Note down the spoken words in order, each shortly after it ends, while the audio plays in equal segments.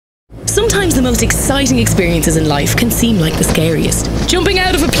Sometimes the most exciting experiences in life can seem like the scariest. Jumping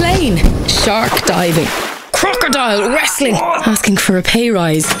out of a plane, shark diving, crocodile wrestling, asking for a pay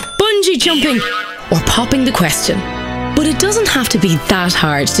rise, bungee jumping, or popping the question. But it doesn't have to be that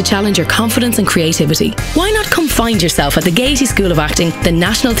hard to challenge your confidence and creativity. Why not come find yourself at the Gaiety School of Acting, the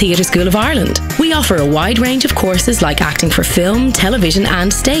National Theatre School of Ireland? We offer a wide range of courses like acting for film, television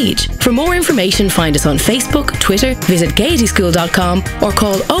and stage. For more information, find us on Facebook, Twitter, visit gaietySchool.com or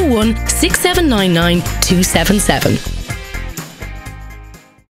call 01 6799 277.